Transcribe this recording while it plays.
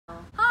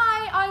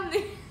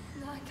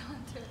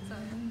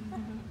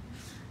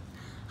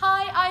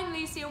Hi, I'm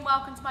Lucy and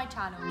welcome to my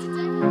channel.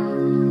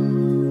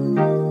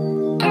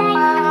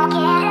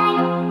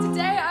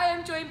 Today I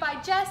am joined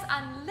by Jess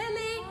and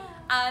Lily,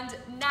 and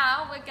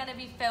now we're going to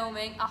be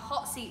filming a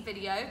hot seat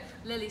video.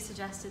 Lily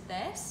suggested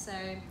this, so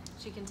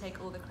she can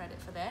take all the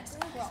credit for this.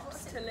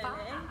 Props to Lily.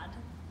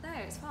 No,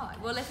 it's fine.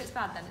 Well, if it's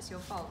bad, then it's your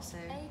fault, so...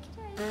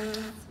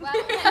 Well,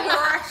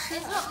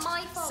 it's not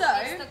my fault, So-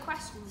 it's the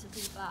questions that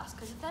people ask,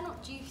 because if they're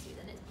not juicy,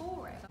 then it's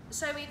boring.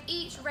 So we've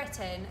each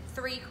written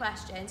 3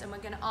 questions and we're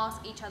going to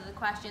ask each other the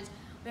questions.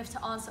 We have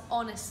to answer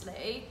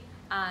honestly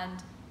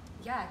and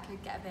yeah, it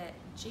could get a bit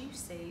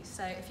juicy.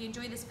 So if you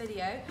enjoy this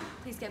video,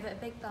 please give it a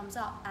big thumbs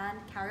up and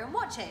carry on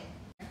watching.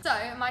 So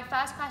my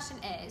first question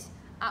is,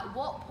 at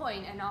what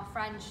point in our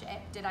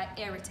friendship did I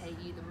irritate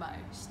you the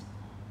most?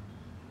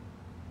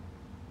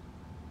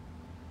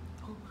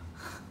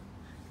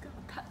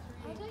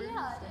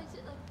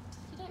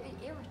 You don't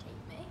really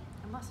irritate me.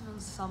 I must have done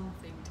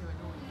something to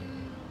annoy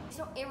you. It's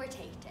not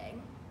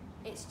irritating,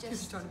 it's Just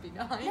just... trying to be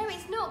nice. No,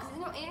 it's not, because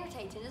it's not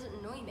irritating, it doesn't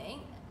annoy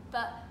me,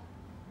 but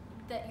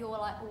that you're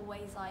like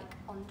always like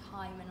on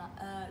time and like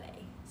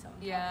early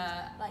sometimes.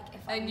 Yeah. Like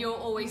if And I'm you're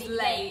always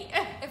late.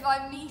 If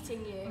I'm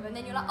meeting you and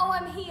then you're like, oh,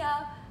 I'm here,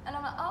 and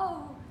I'm like,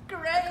 oh,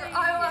 Great.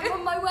 I'm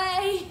on my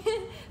way,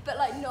 but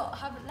like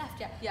haven't left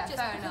yet. Yeah, just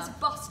fair because enough.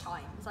 bus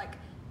times, like,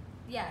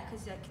 yeah,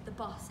 because like the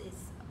bus is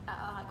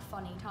at like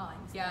funny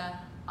times. Yeah.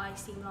 I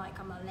seem like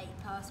I'm a late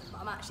person, but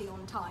I'm actually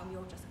on time.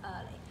 You're just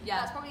early. Yeah.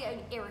 That's probably the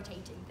only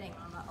irritating thing.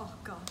 I'm like, oh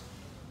god,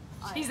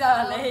 She's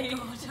early.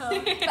 Oh,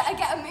 god, better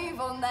get a move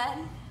on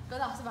then. But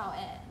that's about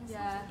it. It's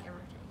Yeah. nothing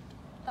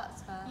irritating.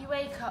 That's fair. You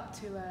wake up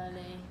too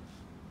early,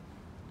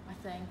 I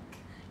think.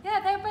 Yeah,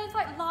 they were both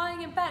like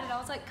lying in bed and I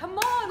was like, come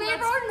on, We're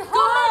let's on go.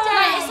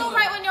 holiday. It's all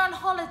right when you're on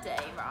holiday,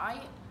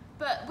 right?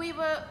 But we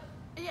were.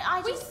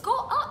 Yeah, We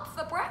got up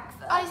for breakfast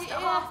at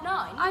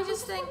 9:30. I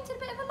just think- wanted a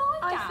bit of a lie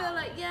down. I feel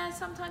like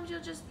sometimes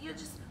you're just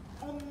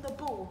on the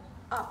ball,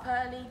 up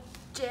early,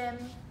 gym,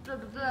 blah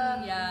blah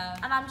blah. Yeah.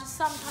 And I'm just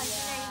sometimes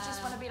you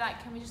just want to be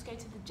like, can we just go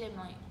to the gym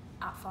like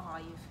at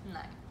 5? No.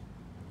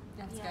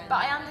 You have to Yeah. go. But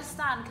I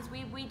understand because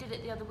we did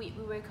it the other week.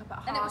 We woke up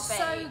at And it half was 8.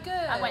 so good.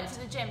 I went to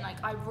the gym. Like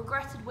I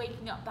regretted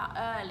waking up that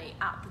early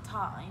at the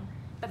time.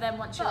 But then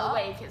once you're But-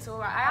 awake, it's all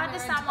right. I And we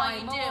were in understand why you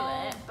time do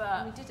more, it,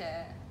 and we did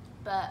it.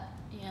 but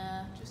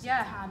yeah, just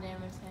Yeah. kind of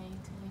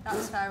irritating.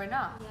 That's fair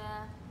enough.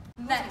 Yeah.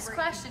 Next rude,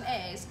 question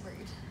but is,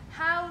 rude.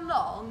 how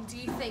long do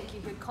you think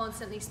you could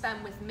constantly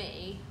spend with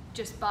me,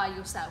 just by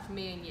yourself,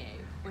 me and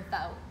you,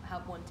 without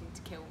wanting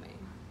to kill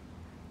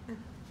me?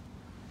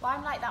 Well,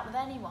 I'm like that with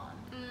anyone.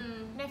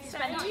 Mm. You know, if you So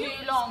spend not too you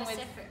long with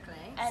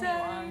specifically.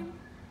 anyone.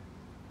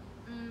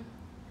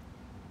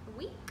 A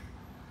week?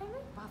 Maybe?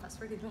 Wow, that's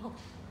really long.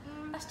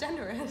 That's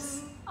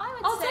generous. I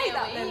would I'll say take a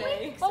that, week.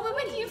 Lily. Well, we're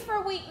with you for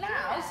a week now,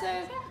 Yeah, so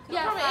exactly.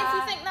 Yeah, probably, if you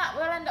fair. think that,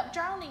 we'll end up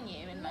drowning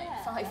you in like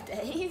Yeah. 5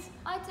 days.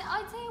 I'd say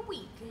a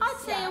week. I'd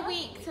say yeah, a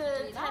week we to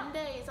could do 10 that.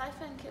 days. I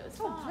think it was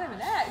Oh, fine. blimmin'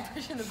 heck,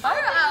 pushing the boat I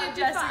think out, you'd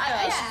do fine.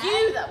 Jessica. It's Yeah.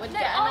 you that would No,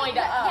 get annoyed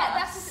at us.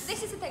 Yeah,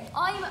 this is the thing.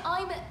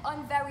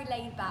 I'm very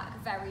laid back,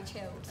 very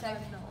chilled. So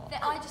I'm not.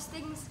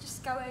 things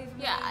just go over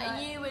me. Yeah,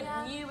 like, you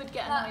would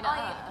get like, annoyed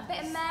at us. a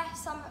bit of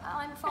mess.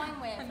 I'm fine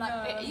with.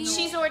 Like No.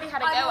 She's already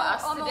had a go at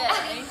us I'm today.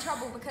 already in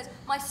trouble because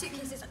my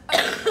suitcase is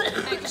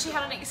open. Because she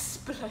had an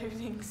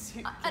exploding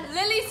suit. And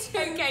Lily's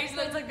suitcase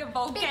looks like a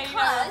volcano of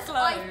because clothes.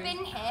 I've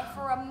been here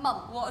for a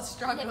month. What a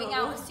struggle. Living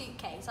out a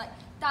suitcase. Like,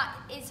 that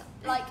is,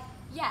 like,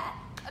 yeah,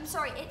 I'm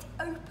sorry, it's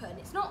open.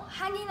 It's not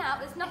hanging out,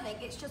 there's nothing,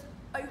 it's just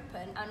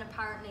open. And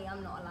apparently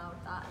I'm not allowed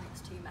that and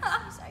it's too messy.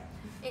 So,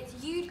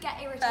 you'd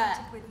get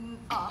irritated with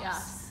us,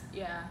 Yes,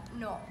 yeah.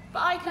 not.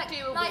 But I could Like,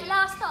 do a like week.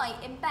 last night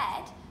in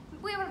bed,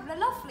 we were having a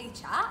lovely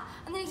chat,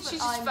 and then he She just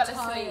just went, fell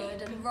I'm asleep.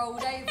 tired, and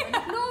rolled over and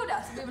ignored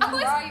us. And we were I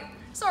was- like, right.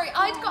 Sorry,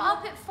 I'd got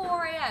up at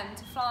 4 AM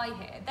to fly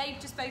here. They've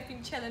just both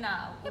been chilling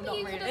out. Yeah, Well, but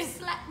you not could really. have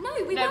slept. No,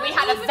 we No, we weren't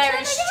had a even very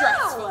chilling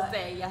stressful out.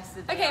 day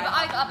yesterday. Okay, but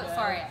I got up have at to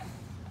 4 go. AM.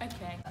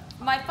 Okay.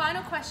 My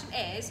final question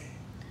is,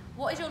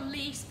 what is your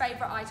least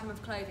favourite item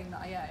of clothing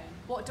that I own?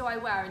 What do I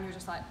wear and you're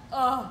just like,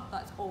 oh,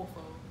 that's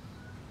awful?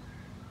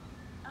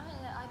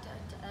 I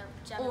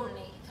don't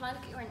generally. Can I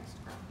look at your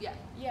Instagram? Yeah.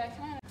 Yeah,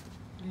 can I?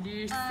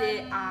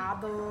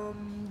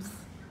 Stewart-Adams.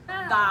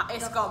 Ah, That,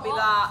 it's the got to be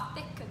plot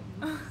that.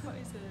 thickens. What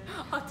is it?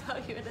 I'll tell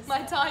you in a My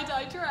second.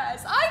 tie-dye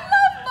dress. I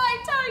love my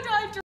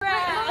tie-dye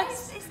Why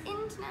dress. is this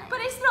internet? But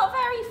it's not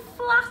very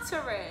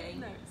flattering.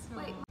 No, it's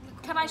not. Wait,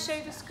 Can I show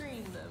the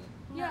screen them?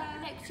 yeah,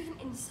 no, because you can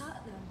insert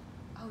them.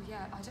 Oh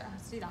yeah, I don't know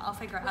how to do that. I'll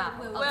figure it out.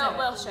 We'll- I'll do it.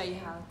 We'll show you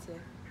how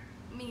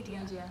to.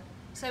 Media.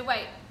 So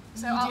wait,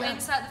 so I'll Media.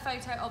 insert the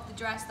photo of the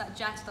dress that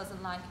Jess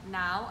doesn't like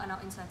now, and I'll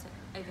insert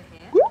it over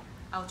here.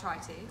 I'll try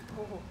to.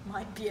 Oh,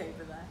 might be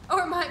over there.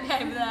 Or it might be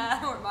over there,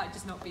 or it might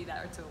just not be there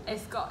at all.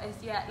 It's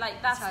yeah,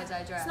 like that's.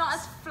 Tie-dye dress. It's not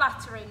as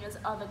flattering as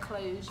other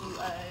clothes you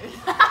own.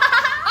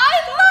 I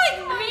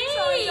like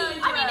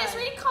me! I mean, it's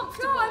really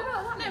comfortable. No, I'm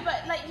not that No,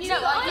 but like you, No,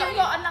 I you've don't-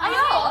 got a nice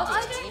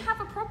I body. don't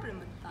have a problem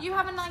with that. You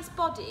have a nice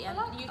body, and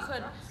like you that could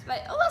dress.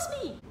 like. Oh,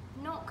 that's me.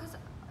 Not because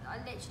I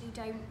literally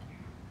don't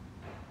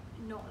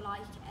not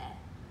like it,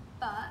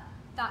 but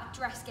that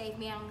dress gave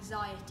me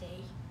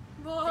anxiety.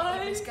 Why?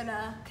 That it was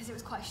gonna, because it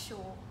was quite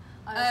short.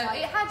 I was like,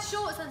 it had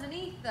shorts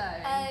underneath though.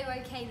 oh,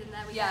 okay, then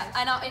there we go.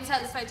 And I'll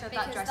insert the photo of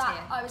that Because dress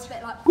here. I was a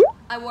bit like,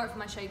 I wore it for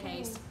my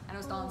showcase and I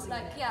was dancing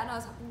like, in it. yeah, and I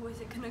was like, oh, is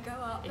it gonna go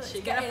up? Is Let's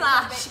she get gonna it, it's a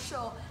flash? bit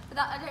short. But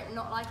that, I don't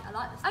not like it. I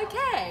like the style.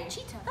 Okay,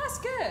 Cheetah. that's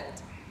good.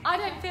 I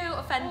don't feel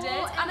offended,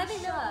 Or and I in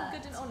think they're all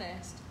good shirts. and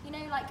honest. You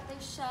know, like those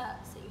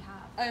shirts that you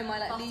have. Oh, my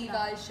like button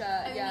Levi's up.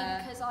 shirt, Only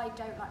yeah. because I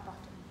don't like buttons.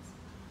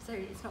 So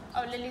it's not.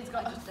 Oh, Lily's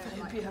got I a just don't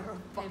like phobia them.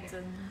 of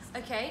buttons.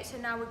 Okay, so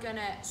now we're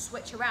gonna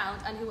switch around,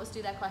 and who wants to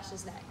do their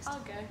questions next? I'll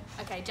go.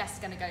 Okay, Jess is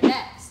gonna go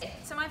next.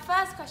 So my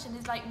first question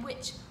is like,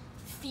 which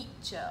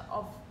feature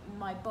of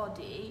my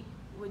body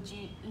would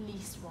you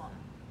least want?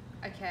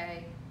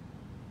 Okay.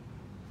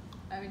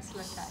 I need to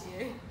look at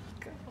you.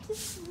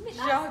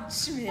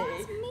 Judge me.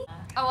 That's me.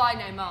 Oh, I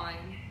know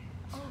mine.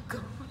 Oh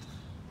God.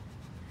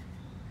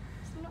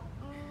 It's not.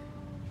 Do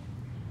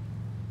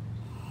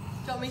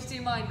you want me to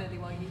do mine, Lily,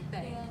 while you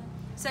think? Yeah.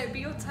 So it'd be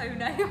your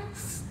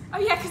toenails. Oh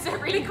yeah, because they're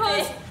really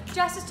Because big.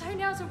 Jess's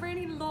toenails are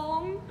really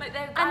long. Like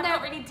they're And they're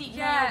got really deep nail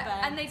yeah,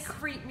 beds. and they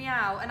creep me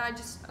out, and I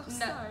just Oh, no,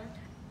 sorry.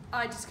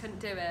 I just couldn't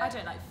do it. I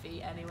don't like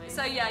feet anyway.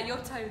 So yeah, your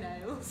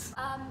toenails.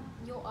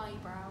 Your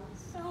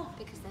eyebrows. Oh.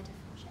 Because they're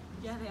different shapes.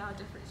 Yeah, they are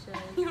different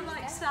shades. You're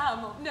like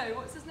Sam. No,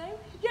 what's his name?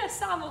 Yeah,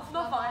 Sam off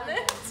Love Love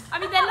Island. I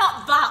mean, they're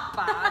not that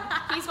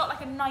bad. He's got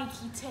like a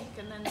Nike tick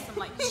and then some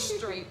like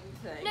straight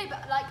thing. No,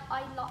 but like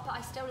but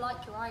I still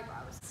like your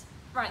eyebrows.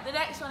 Right, the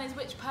next one is,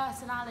 which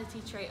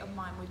personality trait of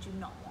mine would you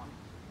not want?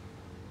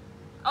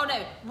 Oh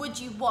no, would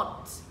you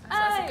want? So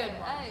that's a good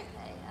one.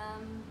 Okay.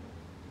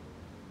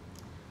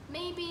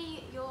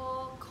 Maybe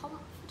your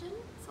confidence.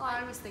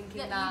 Like, I was thinking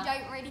that that.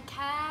 you don't really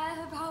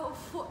care about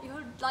what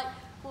you're like.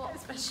 What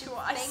Especially people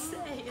what I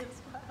think. say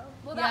as well.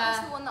 Well, Yeah. that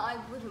was the one that I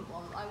wouldn't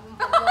want. I wouldn't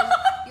want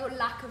your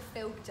lack of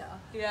filter.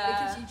 Yeah.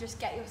 Because you just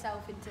get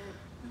yourself into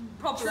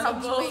Trouble.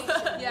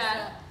 situations Yeah.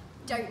 that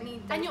don't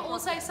need. And those you're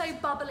also problems. so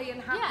bubbly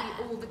and happy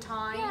Yeah. all the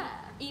time. Yeah.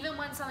 Even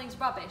when something's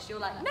rubbish, you're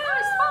like, no, Yeah.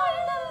 it's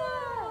fine. la,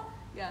 la, la."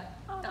 Yeah.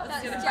 Oh, That was a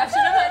that's good just- impression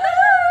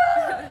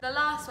of it. The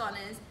last one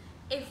is,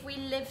 if we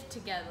lived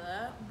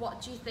together,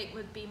 what do you think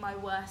would be my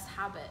worst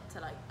habit to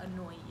like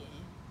annoy you?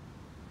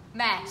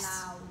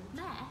 Mess. Loud.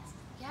 Mess.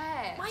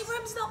 Yes. My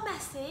room's not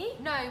messy.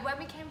 No, when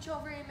we came to your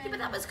room in Yeah, but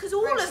that was because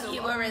all Bristol, of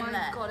you oh were in my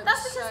there. God, it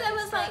That's was because so there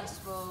was like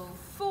stressful.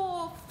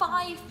 4,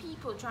 5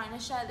 people trying to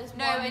share this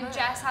No, one and room.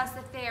 Jess has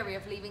the theory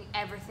of leaving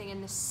everything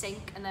in the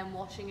sink and then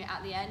washing it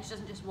at the end. She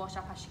doesn't just wash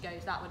up as she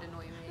goes. That would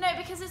annoy me. No,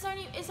 because it's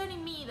only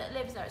me that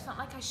lives there. It's not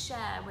like I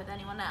share with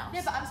anyone else.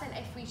 Yeah, but I'm saying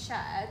if we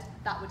shared,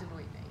 that would annoy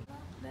me.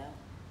 no.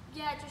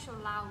 Yeah, just your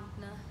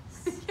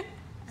loudness.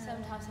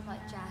 Sometimes I'm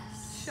like,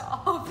 Jess, Shut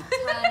up.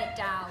 turn it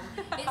down.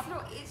 It's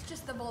not. It's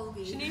just the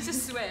volume. She needs to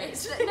switch.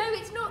 It's no,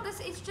 it's not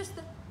this. It's just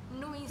the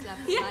noise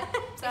level. Yeah. Like,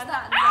 it's Turn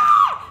that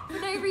that for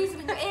no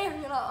reason in your ear,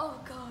 and you're like, oh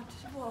god,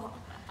 what?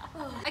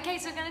 Oh. Okay,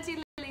 so we're going to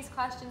do Lily's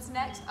questions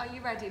next. Are you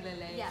ready,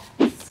 Lily? Yeah.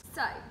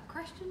 So,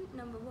 question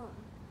number 1.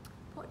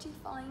 What do you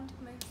find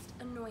most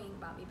annoying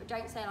about me? But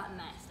don't say like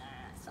mess,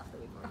 stuff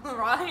that we've already All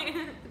right.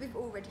 that we've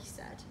already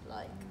said.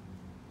 Like,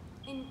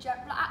 no,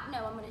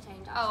 I'm gonna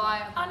change.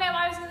 Oh, Oh no,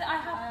 I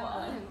have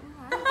one.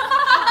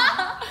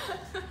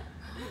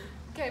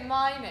 Okay,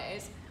 mine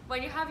is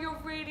when you have your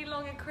really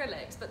long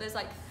acrylics, but there's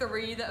like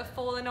 3 that have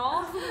fallen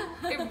off.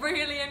 It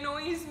really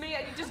annoys me,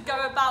 and you just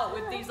go about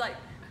with these like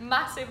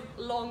massive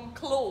long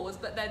claws,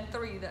 but then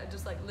 3 that are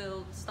just like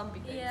little stumpy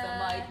things. Yeah.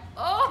 I'm like,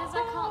 oh, Because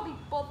I can't be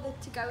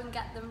bothered to go and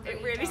get them.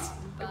 It really,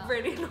 redone, it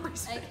really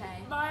annoys me.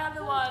 Okay. My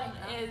other I'll one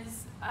take that.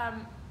 is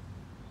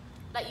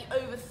like you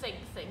overthink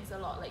things a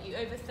lot. Like you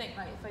overthink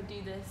like, if I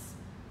do this,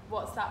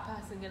 what's that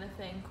person gonna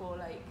think, or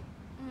like,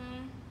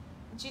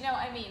 do you know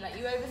what I mean? Like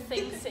you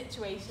overthink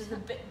situations a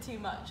bit too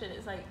much, and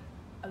it's like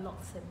a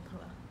lot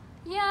simpler.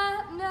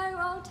 Yeah, no,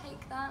 I'll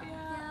take that. Yeah.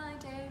 Yeah, I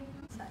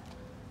do. So,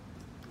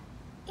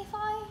 if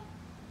I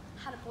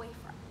had a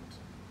boyfriend,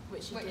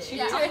 Which you Which do.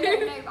 you yeah, do. I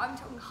don't know, but I'm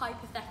talking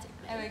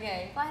hypothetically. Oh,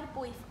 okay. If I had a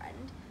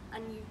boyfriend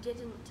and you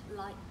didn't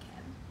like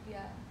him,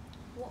 Yeah.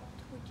 what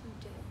would you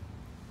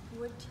do?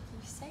 Would you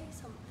say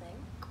something,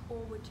 or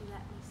would you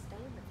let me stay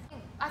with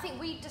him? I think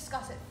we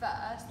discuss it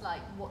first,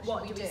 like what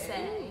What should do we we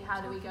say?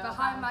 How do we go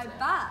behind about my it?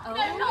 back? Oh.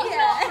 No, not,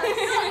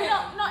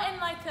 Yeah. not in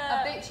like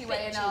A bitchy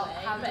way, and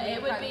how do but we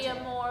it would be approach a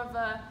it? more of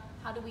a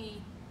how do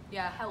we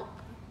Yeah. help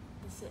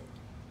the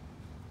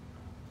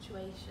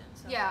situation.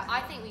 So Yeah,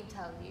 I think we'd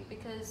tell you,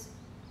 because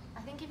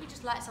I think if you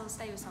just let someone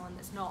stay with someone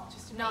that's not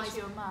just to nice.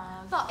 make you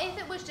mad. But if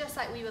it was just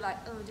like we were like,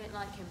 oh, I don't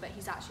like him, but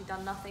he's actually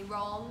done nothing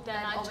wrong, then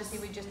I'd obviously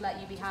we'd just let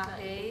you be just let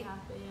you happy. be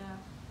happy, yeah.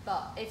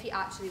 But if he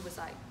actually was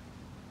like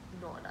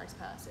not a nice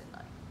person,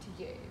 like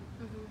to you,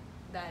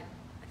 then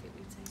I think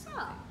we'd say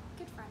something. Oh,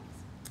 good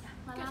friends.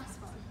 My Good last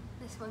friends. one.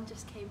 This one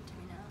just came to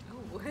me now.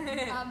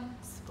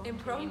 Oh.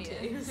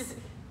 Impromptu.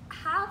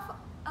 Have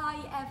I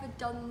ever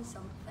done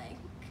something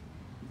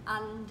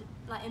and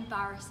like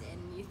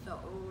embarrassing? You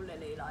thought, oh,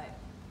 Lily, like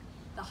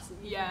that's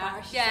Yeah.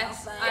 embarrassed Yes.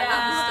 yourself there. I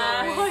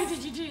love the story. Why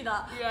did you do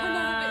that? Yeah. And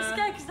I'm a bit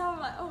scared because I'm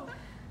like, oh,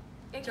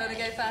 Do you want to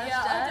go first,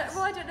 Yeah, Jess?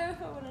 I don't know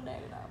if I want to know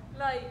now.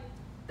 like,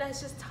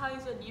 there's just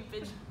times when you've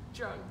been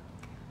drunk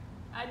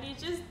and you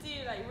just do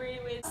like really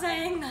weird.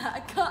 Saying that, I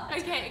can't.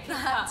 Okay,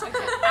 That.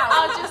 okay.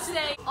 I'll just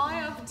say. I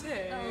have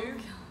two.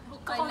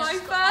 God. My I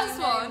first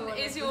know one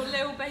is your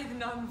Lil Baby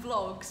Nun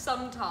vlog.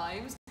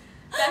 Sometimes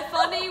they're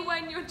funny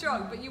when you're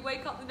drunk, but you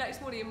wake up the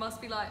next morning and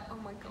must be like, oh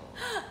my god.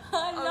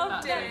 I love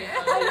that's that. really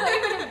I'm funny.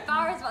 not even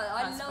embarrassed by that.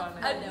 I That's love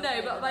funny. it.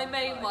 No, but my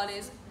main one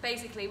is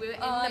basically we were in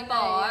Oh, I the know,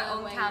 bar yeah,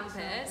 on wait, campus,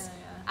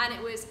 yeah. and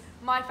it was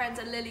my friends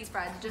and Lily's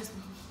friends. Just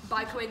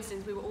by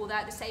coincidence, we were all there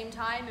at the same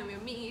time, and we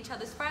were meeting each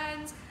other's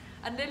friends.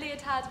 And Lily had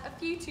had a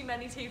few too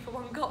many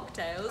 2-for-1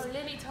 cocktails. Oh,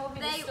 Lily told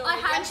me They, the story. I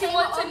had And she they were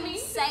wanted on me-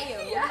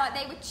 sale. Yeah. Like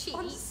they were cheap.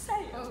 On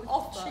sale, Oh,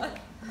 offer. cheap.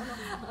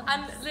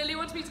 And Lily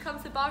wanted me to come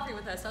to the bathroom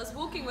with her, so I was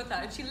walking with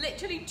her, and she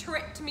literally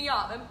tripped me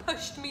up and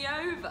pushed me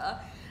over.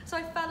 So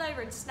I fell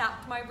over and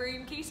snapped my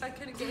room key, so I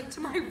couldn't get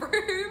into my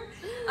room.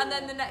 And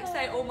then the next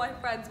day, all my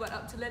friends went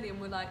up to Lily and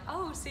were like,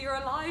 "Oh, so you're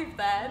alive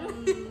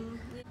then?"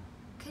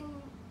 Can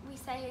we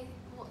say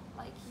what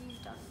like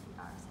you've done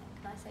embarrassing?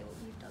 Can I say what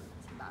you've done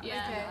that's embarrassing?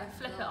 Yeah, Okay. I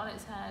flip it on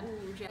its head.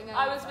 Ooh, Jen.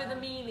 I was with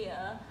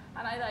Amelia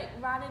and I like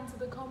ran into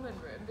the common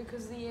room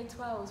because the year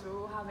 12s were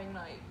all having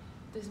like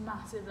this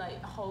massive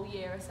like whole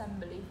year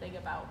assembly thing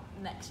about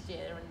next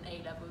year and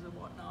A-levels and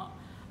whatnot.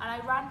 And I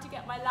ran to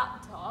get my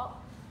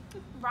laptop,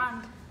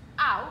 ran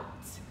out,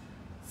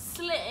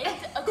 slid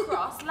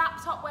across,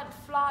 laptop went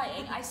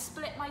flying. I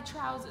split my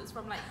trousers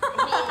from like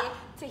here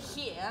to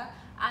here,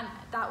 and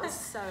that was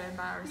so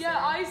embarrassing. Yeah,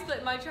 I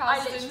split my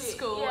trousers in literally-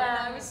 school,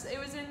 yeah. and it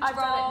was in I've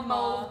drama. done it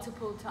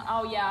multiple times.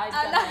 Oh yeah, I've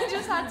And done I it.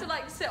 just had to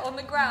like sit on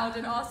the ground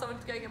and ask someone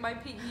to go get my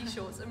PE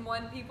shorts. And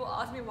when people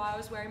asked me why I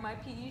was wearing my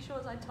PE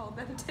shorts, I told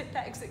them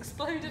Tipex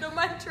exploded on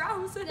my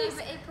trousers. No,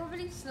 but it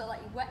probably just looked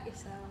like you wet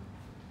yourself.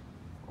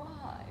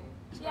 Why?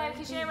 Yeah,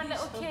 because you know when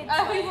little kids.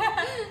 Oh like,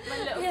 yeah. when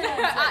little Yeah.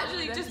 kids. I like,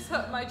 actually you just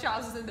put my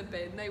trousers in the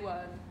bin. They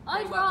weren't.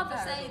 I'd they weren't rather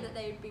say terrible. that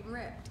they'd been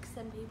ripped, because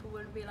then people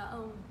wouldn't be like,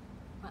 oh,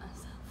 wet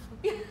myself.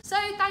 So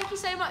thank you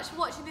so much for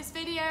watching this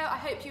video. I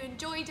hope you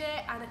enjoyed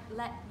it and it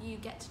let you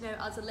get to know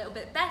us a little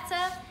bit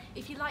better.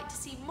 If you'd like to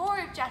see more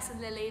of Jess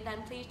and Lily,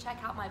 then please check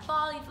out my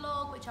Bali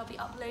vlog, which I'll be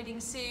uploading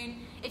soon.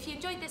 If you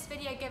enjoyed this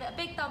video, give it a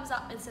big thumbs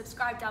up and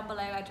subscribe down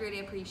below. I'd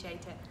really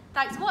appreciate it.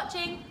 Thanks for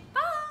watching.